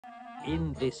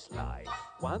in this life.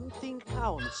 One thing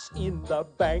counts in the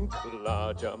bank,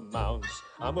 large amounts.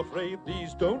 I'm afraid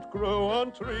these don't grow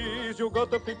on trees. You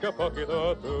got to pick a pocket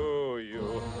or two.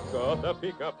 You got to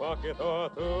pick a pocket or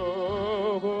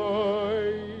two,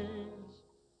 boys.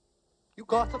 You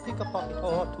got to pick a pocket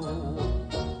or two.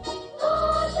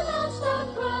 Large amounts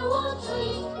don't grow on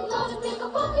trees. You got to pick a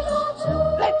pocket or two.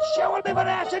 Let's show everyone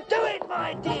how to do it,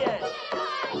 my dears.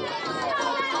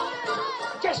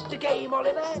 Just a game,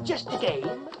 Oliver, just a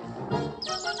game.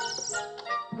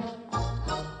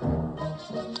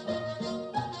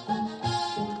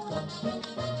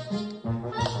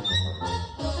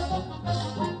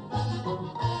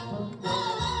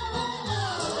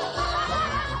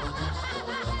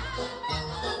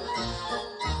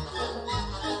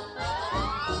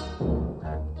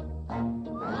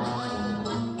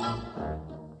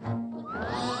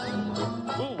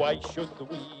 Why should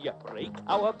we break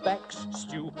our backs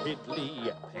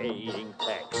stupidly paying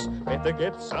tax? Better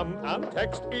get some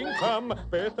untaxed income.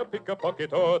 Better pick a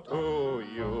pocket or two.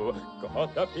 You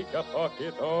gotta pick a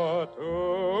pocket or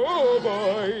two,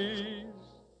 boys.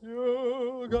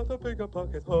 You gotta pick a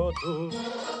pocket or two.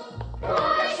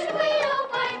 Why should we all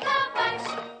break our backs?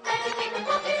 Better pick a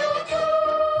pocket or two.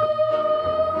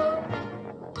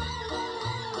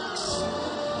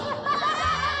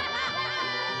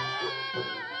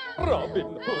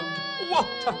 Robin Hood, what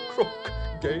a crook,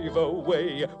 gave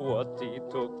away what he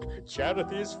took.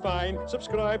 Charity's fine,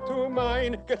 subscribe to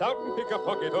mine. Get out and pick a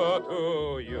pocket or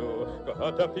two. You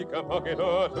gotta pick a pocket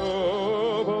or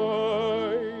two,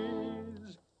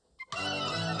 boys.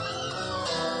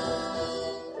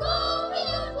 Robin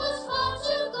Hood was far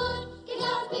too good. Get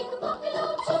out and pick a pocket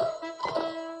or two.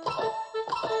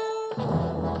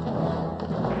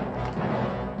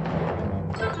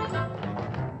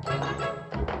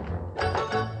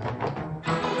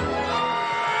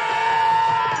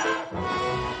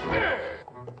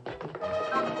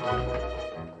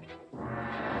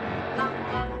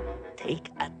 Take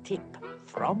a tip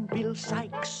from Bill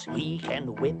Sikes. He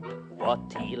can whip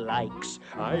what he likes.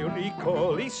 I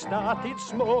recall he started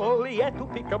small. He had to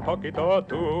pick a pocket or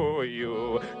two.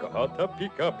 You gotta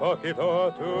pick a pocket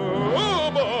or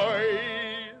two,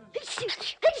 boys.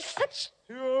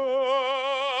 You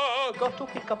Got to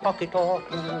pick a pocket or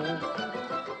two. We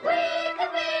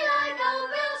could be like old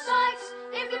Bill Sikes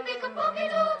if we pick a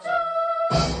pocket or two.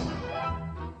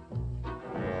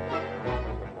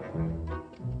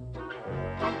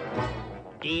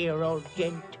 Dear old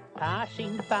gent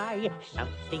passing by,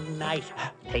 something nice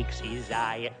takes his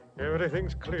eye.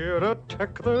 Everything's clear,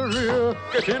 attack the rear.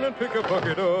 Get in and pick a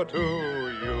pocket or two.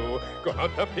 You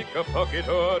gotta pick a pocket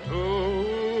or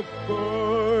two,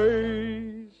 boys.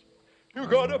 You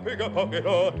gotta pick a pocket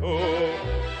or two. And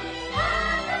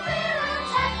the rear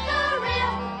attack the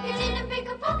rear. Get in and pick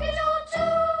a pocket or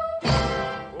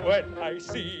two. When I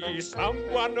see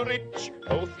someone rich,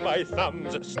 both my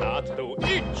thumbs start to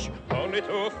itch. Only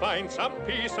to find some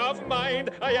peace of mind,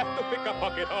 I have to pick a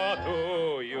pocket or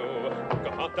two. You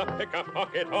gotta pick a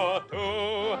pocket or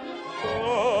two.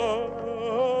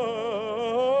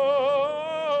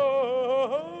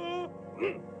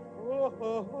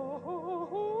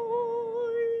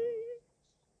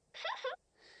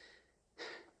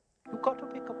 You got to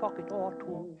pick a pocket or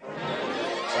two.